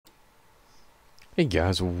Hey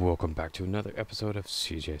guys, welcome back to another episode of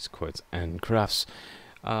CJ's Quotes and Crafts.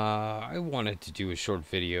 I wanted to do a short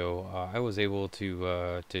video. I was able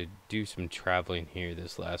to do some traveling here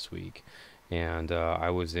this last week, and I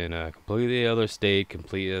was in a completely other state,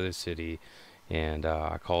 completely other city, and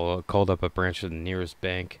I called up a branch of the nearest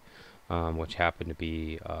bank, which happened to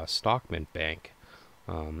be Stockman Bank,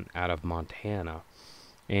 out of Montana.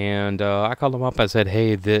 And I called them up. I said,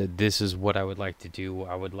 "Hey, this is what I would like to do.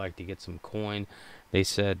 I would like to get some coin." They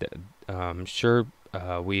said, "Sure,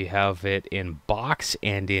 we have it in box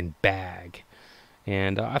and in bag."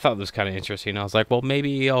 And I thought this was kind of interesting. I was like, "Well,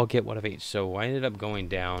 maybe I'll get one of each." So I ended up going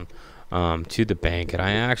down to the bank, and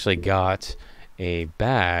I actually got a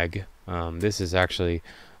bag. This is actually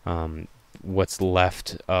what's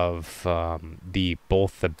left of the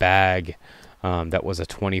both the bag that was a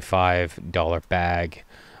 $25 bag,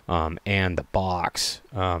 and the box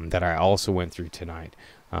that I also went through tonight,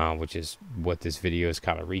 which is what this video is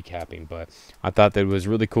kind of recapping. But I thought that it was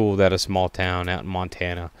really cool that a small town out in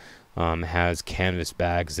Montana has canvas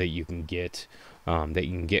bags that you can get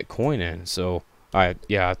coin in. So I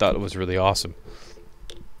thought it was really awesome.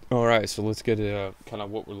 All right, so let's get kind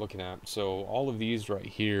of what we're looking at. So all of these right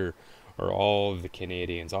here are all of the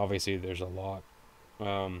Canadians. Obviously, there's a lot.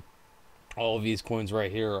 Um, all of these coins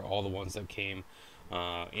right here are all the ones that came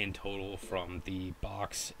in total from the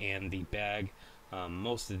box and the bag.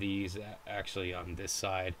 Most of these actually on this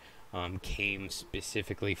side came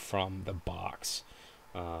specifically from the box.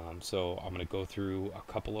 So I'm going to go through a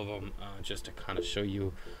couple of them just to kind of show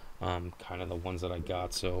you kind of the ones that I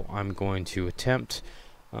got. So I'm going to attempt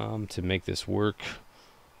to make this work.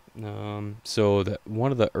 So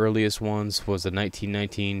one of the earliest ones was the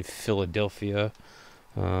 1919 Philadelphia.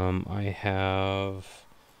 I have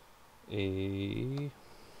a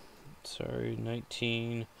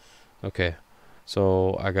 19. Okay,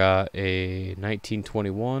 so I got a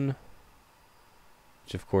 1921,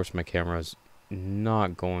 which of course my camera is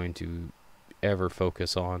not going to ever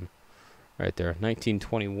focus on. Right there,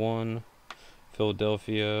 1921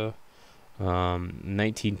 Philadelphia.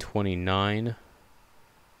 1929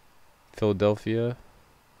 Philadelphia.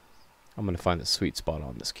 I'm gonna find the sweet spot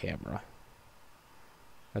on this camera.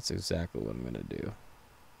 That's exactly what I'm gonna do.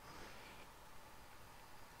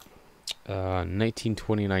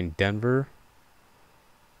 1929 Denver.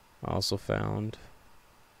 I also found.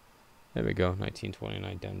 There we go.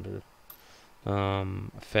 1929 Denver.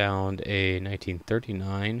 Found a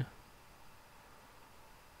 1939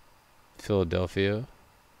 Philadelphia.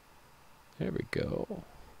 There we go.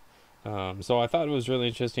 So I thought it was really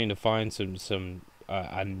interesting to find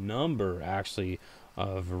a number actually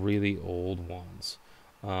of really old ones.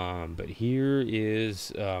 But here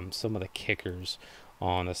is some of the kickers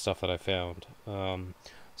on the stuff that I found.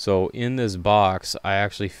 So in this box, I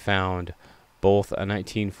actually found both a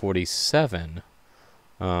 1947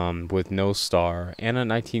 with no star and a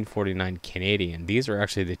 1949 Canadian. These are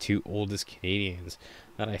actually the two oldest Canadians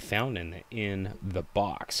that I found in the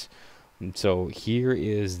box. And so here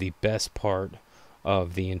is the best part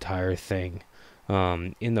of the entire thing.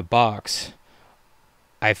 In the box,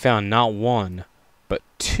 I found not one, but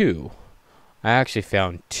two. I actually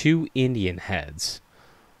found two Indian heads.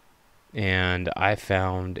 And I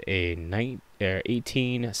found a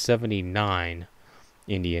 1879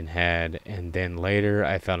 Indian head, and then later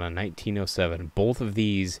I found a 1907. Both of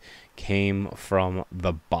these came from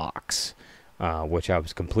the box, which I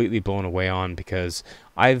was completely blown away on because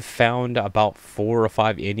I've found about 4 or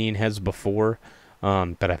 5 Indian heads before,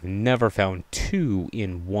 but I've never found two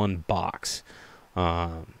in one box.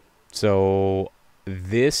 So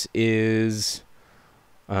this is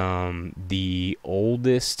the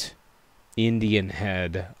oldest Indian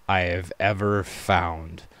head I have ever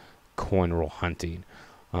found coin roll hunting.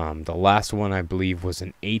 The last one I believe was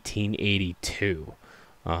in 1882,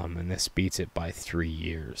 and this beats it by 3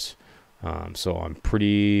 years. So I'm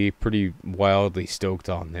pretty wildly stoked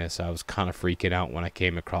on this. I was kind of freaking out when I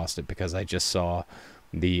came across it because I just saw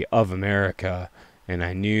the of America and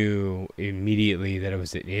I knew immediately that it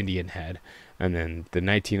was an Indian head. And then the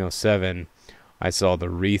 1907, I saw the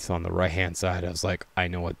wreath on the right hand side. I was like, I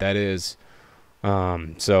know what that is.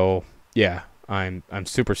 So yeah, I'm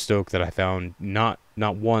super stoked that I found not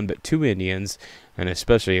one but two Indians, and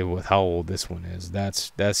especially with how old this one is.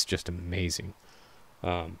 That's just amazing.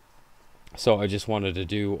 So I just wanted to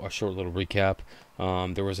do a short little recap.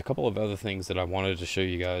 There was a couple of other things that I wanted to show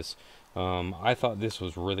you guys. I thought this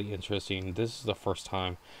was really interesting. This is the first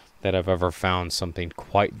time that I've ever found something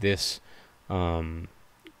quite this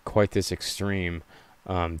extreme.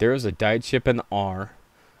 There is a die chip in the R,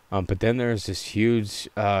 but then there's this huge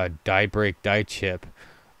die break die chip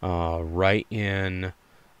right in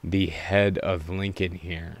the head of Lincoln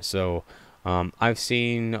here. So I've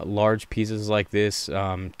seen large pieces like this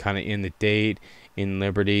kind of in the date, in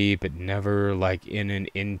Liberty, but never like in an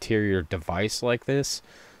interior device like this,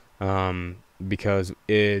 because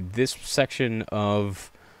this section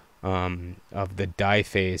of the die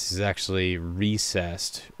face is actually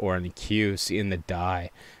recessed or an accuse in the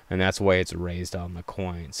die, and that's why it's raised on the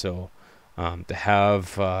coin. So to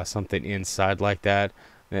have something inside like that,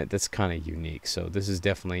 that's kind of unique. So this is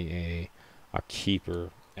definitely a keeper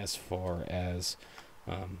as far as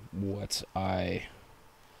what I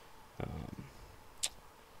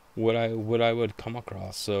what I would come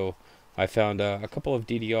across. So I found a couple of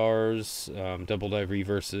DDRs, double die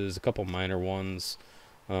reverses, a couple minor ones.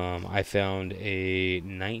 I found a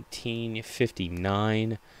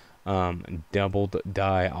 1959 doubled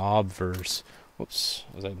die obverse. Whoops,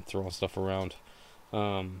 as I'm throwing stuff around.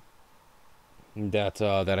 That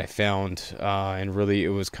I found, and really it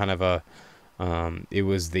was kind of a it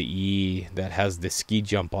was the E that has the ski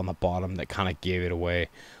jump on the bottom that kind of gave it away.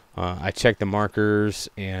 I checked the markers,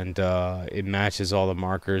 and it matches all the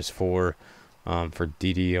markers for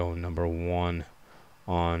DDO number 1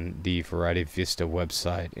 on the Variety Vista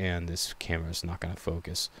website, and this camera is not going to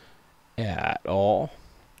focus at all.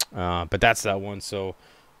 But that's that one. So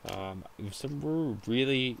some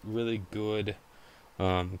really good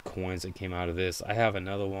coins that came out of this. I have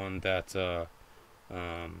another one that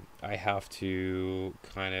I have to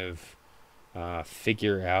kind of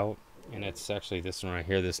figure out, and it's actually this one right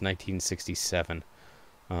here, this 1967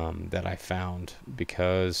 that I found,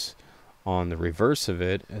 because on the reverse of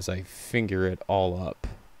it, as I finger it all up,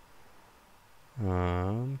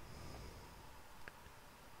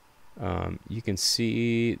 you can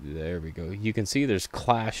see, there we go, you can see there's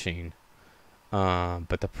clashing,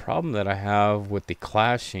 but the problem that I have with the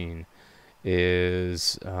clashing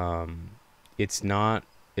is it's not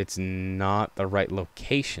the right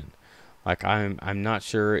location. Like I'm not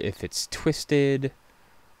sure if it's twisted,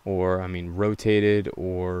 or rotated,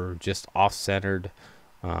 or just off-centered.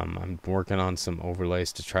 I'm working on some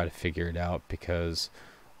overlays to try to figure it out, because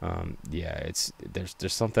yeah,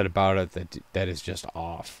 there's something about it that is just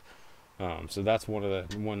off. So that's one of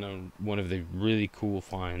the really cool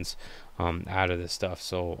finds out of this stuff.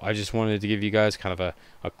 So I just wanted to give you guys kind of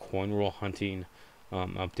a coin roll hunting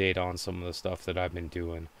update on some of the stuff that I've been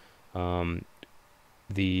doing. A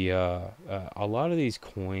lot of these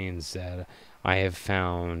coins that I have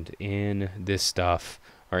found in this stuff,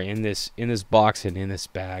 or in this box and in this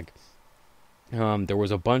bag, there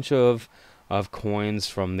was a bunch of coins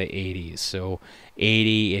from the 80s, so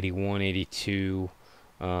 80, 81, 82,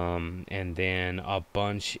 and then a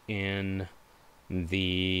bunch in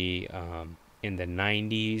the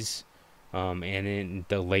 90s, and in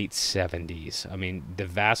the late 70s. I mean, the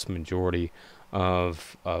vast majority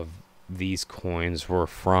of these coins were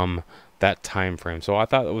from that time frame. So I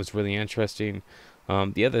thought it was really interesting.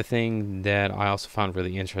 The other thing that I also found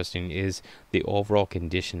really interesting is the overall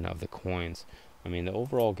condition of the coins. I mean, the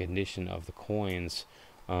overall condition of the coins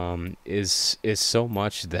is so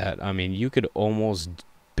much that, you could almost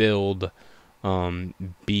build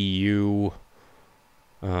BU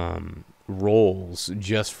rolls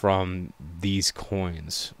just from these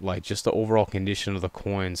coins. Like, just the overall condition of the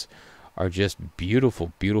coins are just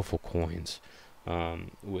beautiful coins,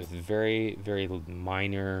 with very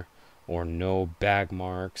minor or no bag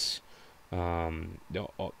marks. There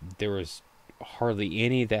was hardly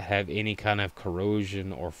any that have any kind of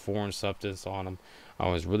corrosion or foreign substance on them. I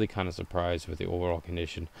was really kind of surprised with the overall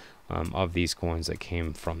condition of these coins that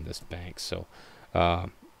came from this bank. So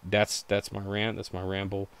that's my rant. That's my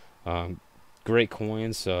ramble. Great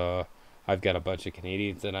coins. I've got a bunch of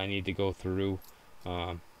Canadians that I need to go through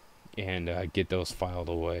and get those filed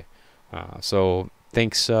away. So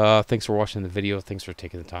thanks for watching the video. Thanks for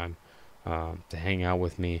taking the time to hang out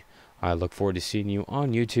with me. I look forward to seeing you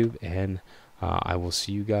on YouTube, and I will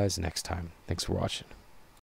see you guys next time. Thanks for watching.